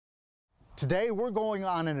Today we're going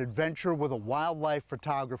on an adventure with a wildlife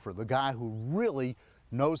photographer, the guy who really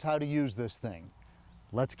knows how to use this thing.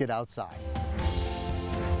 Let's get outside.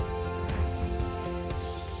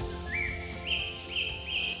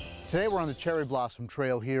 Today we're on the Cherry Blossom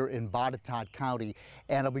Trail here in Botetourt County,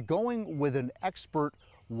 and I'll be going with an expert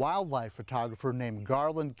wildlife photographer named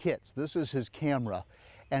Garland Kitts. This is his camera,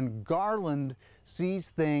 and Garland sees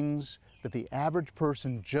things that the average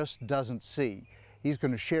person just doesn't see. He's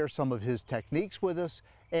going to share some of his techniques with us,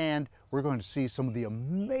 and we're going to see some of the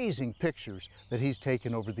amazing pictures that he's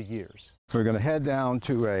taken over the years. We're going to head down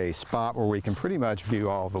to a spot where we can pretty much view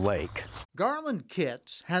all the lake. Garland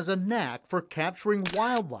Kitts has a knack for capturing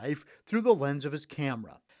wildlife through the lens of his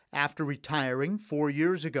camera. After retiring 4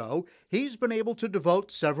 years ago, he's been able to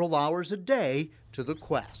devote several hours a day to the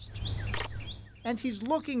quest. And he's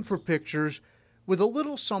looking for pictures with a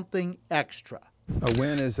little something extra. A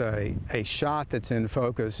win is a shot that's in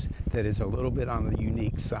focus that is a little bit on the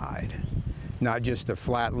unique side. Not just a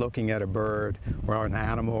flat looking at a bird or an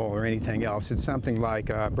animal or anything else. It's something like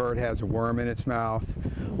a bird has a worm in its mouth,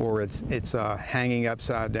 or it's hanging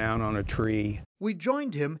upside down on a tree. We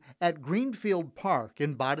joined him at Greenfield Park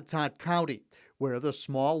in Botetourt County, where the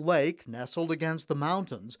small lake nestled against the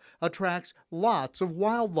mountains attracts lots of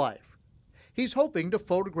wildlife. He's hoping to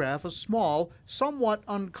photograph a small, somewhat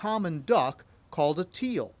uncommon duck called a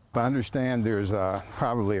teal. I understand there's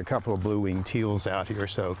probably a couple of blue-winged teals out here,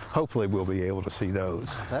 so hopefully we'll be able to see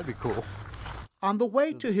those. That'd be cool. On the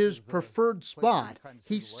way to his preferred spot,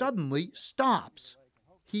 he suddenly stops.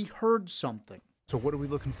 He heard something. So what are we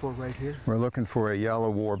looking for right here? We're looking for a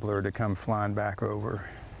yellow warbler to come flying back over.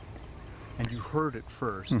 And you heard it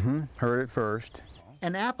first? Mm-hmm. Heard it first.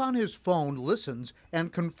 An app on his phone listens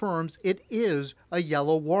and confirms it is a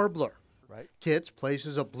yellow warbler. Right. Kitts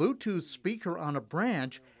places a Bluetooth speaker on a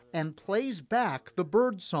branch and plays back the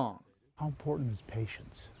bird song. How important is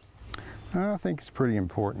patience? I think it's pretty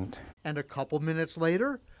important. And a couple minutes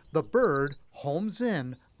later, the bird homes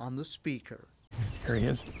in on the speaker. Here he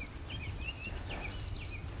is.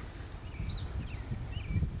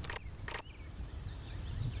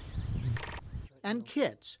 And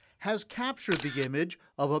Kitts has captured the image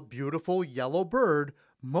of a beautiful yellow bird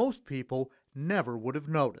most people never would have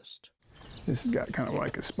noticed. This has got kind of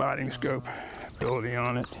like a spotting scope ability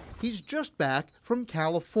on it. He's just back from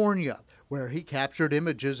California, where he captured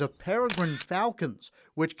images of peregrine falcons,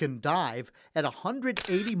 which can dive at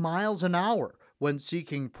 180 miles an hour when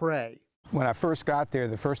seeking prey. When I first got there,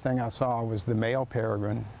 the first thing I saw was the male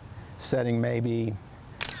peregrine setting maybe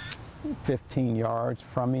 15 yards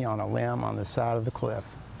from me on a limb on the side of the cliff.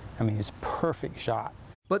 I mean, it's a perfect shot.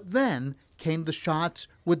 But then came the shots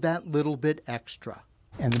with that little bit extra.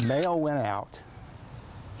 And the male went out.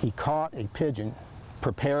 He caught a pigeon,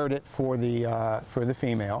 prepared it for the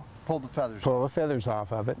female. Pulled the feathers. Pulled the feathers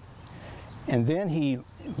off of it, and then he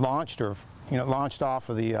launched off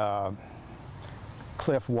of the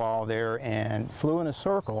cliff wall there and flew in a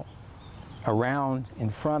circle around in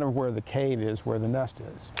front of where the cave is, where the nest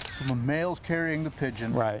is. So the male's carrying the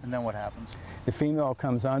pigeon. Right. And then what happens? The female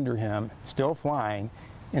comes under him, still flying,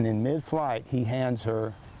 and in mid-flight he hands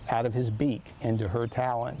her out of his beak into her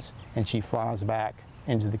talons, and she flies back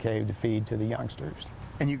into the cave to feed to the youngsters.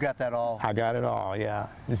 And you got that all? I got it all, yeah.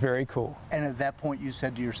 It's very cool. And at that point you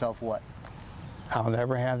said to yourself what? I'll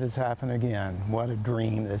never have this happen again. What a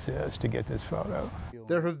dream this is to get this photo.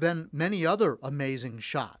 There have been many other amazing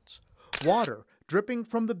shots. Water dripping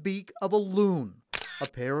from the beak of a loon, a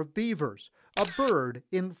pair of beavers, a bird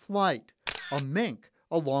in flight, a mink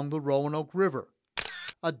along the Roanoke River,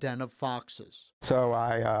 a den of foxes. So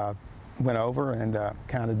I went over and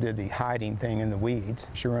kind of did the hiding thing in the weeds.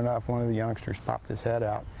 Sure enough, one of the youngsters popped his head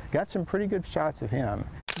out. Got some pretty good shots of him.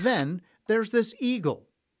 Then there's this eagle,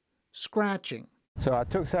 scratching. So I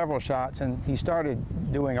took several shots, and he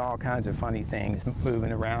started doing all kinds of funny things,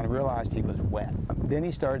 moving around, and realized he was wet. Then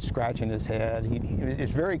he started scratching his head.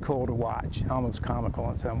 It's very cool to watch, almost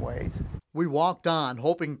comical in some ways. We walked on,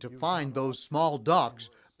 hoping to find those small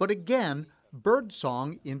ducks, but again,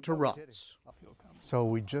 birdsong interrupts. So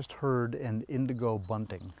we just heard an indigo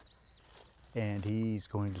bunting, and he's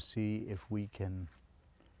going to see if we can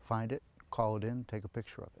find it, call it in, take a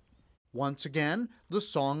picture of it. Once again, the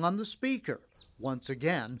song on the speaker. Once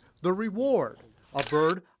again, the reward, a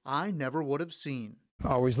bird I never would have seen.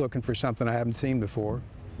 Always looking for something I haven't seen before.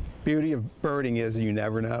 Beauty of birding is you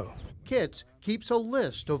never know. Kitts keeps a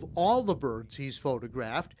list of all the birds he's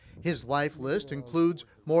photographed. His life list includes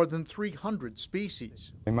more than 300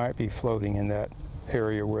 species. They might be floating in that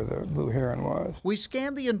area where the blue heron was. We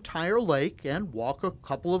scan the entire lake and walk a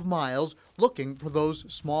couple of miles looking for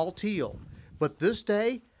those small teal. But this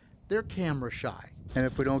day, they're camera shy. And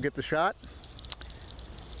if we don't get the shot?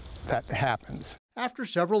 That happens. After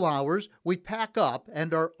several hours, we pack up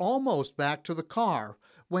and are almost back to the car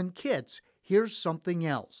when Kitts hears something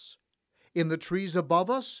else. In the trees above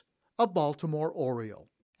us, a Baltimore Oriole.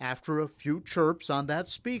 After a few chirps on that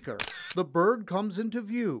speaker, the bird comes into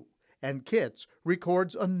view, and Kitts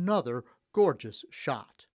records another gorgeous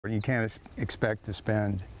shot. You can't expect to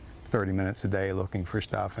spend 30 minutes a day looking for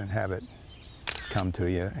stuff and have it come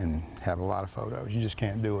to you and have a lot of photos. You just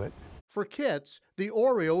can't do it. For Kitts, the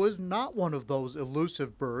Oriole is not one of those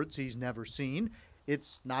elusive birds he's never seen.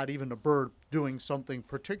 It's not even a bird doing something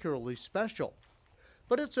particularly special.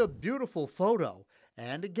 But it's a beautiful photo,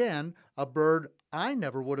 and again, a bird I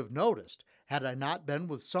never would have noticed had I not been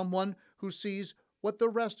with someone who sees what the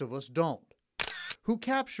rest of us don't, who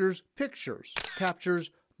captures pictures,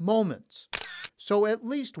 captures moments. So at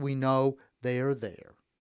least we know they are there.